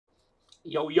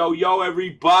Yo, yo, yo,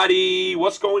 everybody.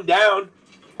 What's going down?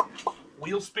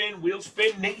 Wheel Spin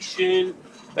Nation.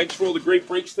 Thanks for all the great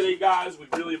breaks today, guys. We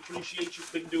really appreciate you.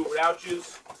 Couldn't do it without you.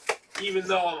 Even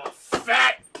though I'm a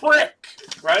fat prick.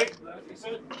 Right? Is that what you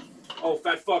said? Oh,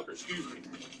 fat fucker. Excuse me.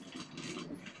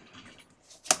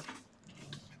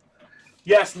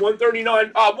 Yes,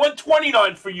 139.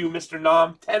 129 for you, Mr.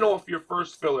 Nom. 10 off your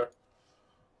first filler.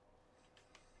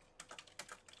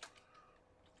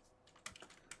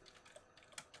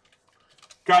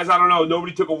 Guys, I don't know.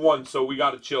 Nobody took a 1, so we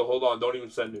got to chill. Hold on. Don't even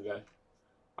send me, guy.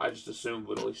 I just assumed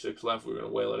with only 6 left we were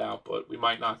going to whale it out, but we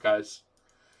might not, guys.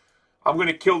 I'm going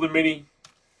to kill the mini.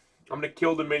 I'm going to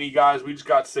kill the mini, guys. We just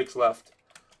got 6 left.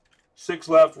 6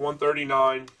 left,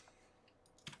 139.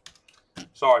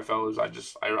 Sorry, fellas.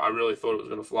 I really thought it was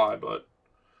going to fly, but...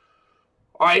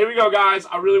 All right, here we go, guys.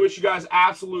 I really wish you guys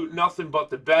absolute nothing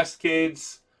but the best,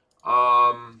 kids.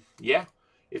 Yeah.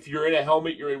 If you're in a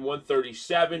helmet, you're in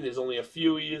 137. There's only a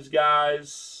few of you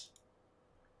guys.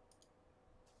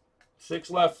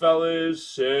 6 left, fellas.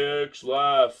 6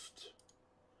 left.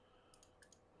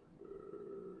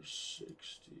 Number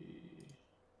 60.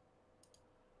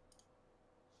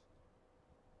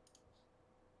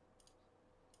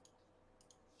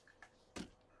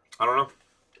 I don't know.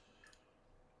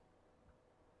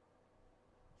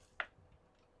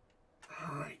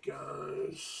 All right,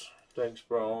 guys. Thanks,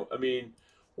 bro. I mean...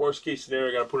 Worst case scenario,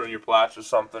 I gotta put it on your plats or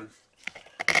something.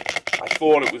 I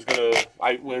thought it was gonna.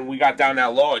 When we got down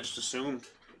that low, I just assumed.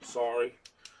 Sorry.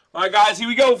 All right, guys, here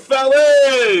we go,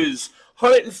 fellas.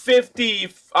 150,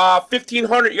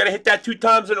 1,500. You gotta hit that 2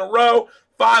 times in a row.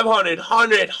 500,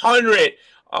 100, 100.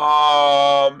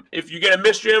 If you get a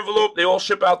mystery envelope, they all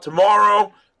ship out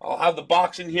tomorrow. I'll have the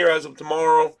box in here as of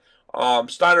tomorrow.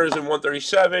 Steiner is in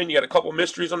 137. You got a couple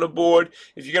mysteries on the board.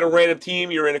 If you get a random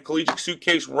team, you're in a collegiate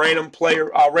suitcase random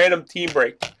team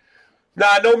break.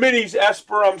 Nah, no minis,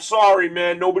 Esper. I'm sorry,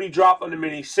 man. Nobody dropped on the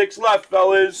mini. 6 left,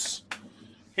 fellas.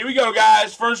 Here we go,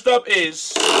 guys. First up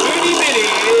is Mini.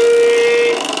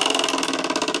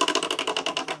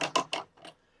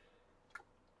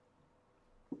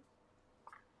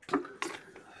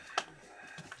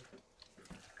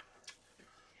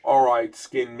 All right,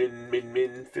 skin,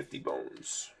 min, 50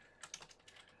 bones.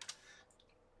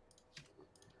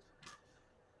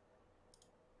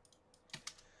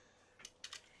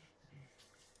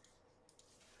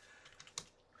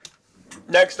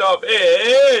 Next up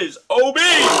is OB.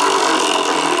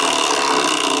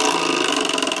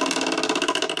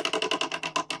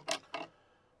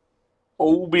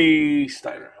 OB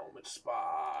Steiner helmet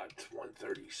spot,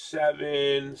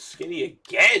 137. Skinny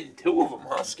again. 2 of them,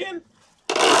 huh, Skin?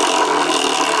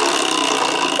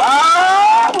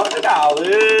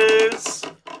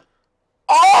 $500.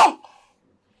 Oh!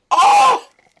 Oh!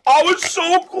 I was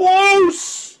so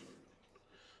close!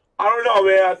 I don't know,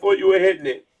 man. I thought you were hitting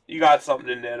it. You got something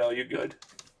in there, though. You're good.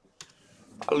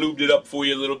 I lubed it up for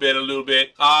you a little bit.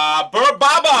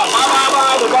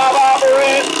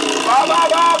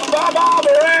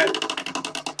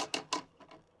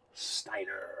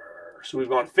 Steiner. So we've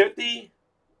gone 50.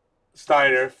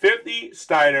 Steiner, 50,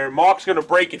 Steiner. Mark's going to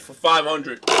break it for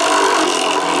 500.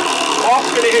 Mark's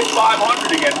going to hit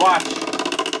 500 again. Watch.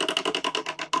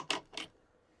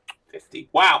 50.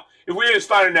 Wow. If we hit a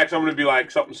Steiner next, I'm going to be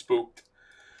like something spooked.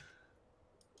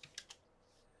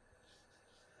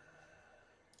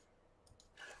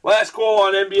 Last call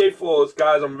on NBA Flawless,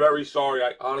 guys. I'm very sorry.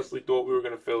 I honestly thought we were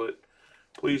going to fill it.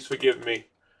 Please forgive me.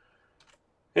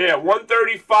 Yeah,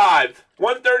 135.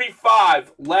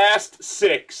 135. Last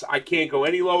 6. I can't go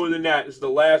any lower than that. This is the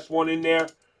last one in there.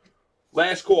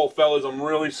 Last call, fellas. I'm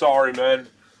really sorry, man.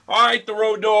 All right, the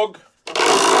Road Dog.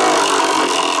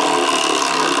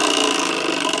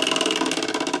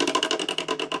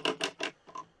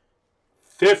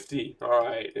 $50. All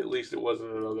right. At least it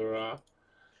wasn't another...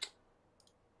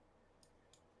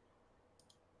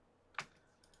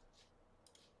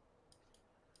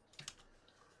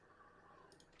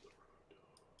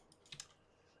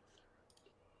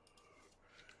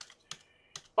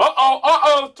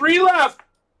 Uh-oh, 3 left.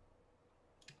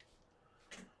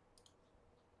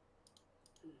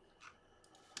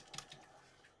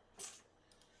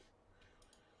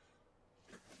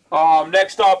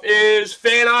 Next up is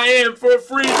Fan I Am for a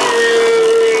freebie.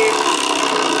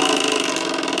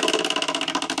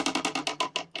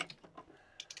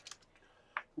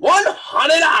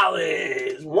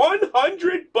 $100.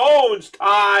 100 bones,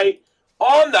 Ty,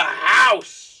 on the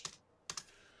house.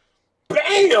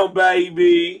 Bam,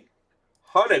 baby.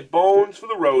 100 bones for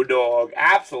the Road Dog.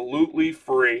 Absolutely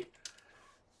free.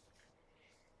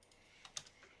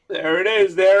 There it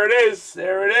is. There it is.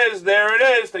 There it is. There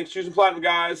it is. Thanks, Choosing Platinum,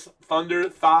 guys. Thunder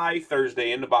Thigh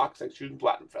Thursday in the box. Thanks, Choosing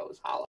Platinum, fellas. Holla.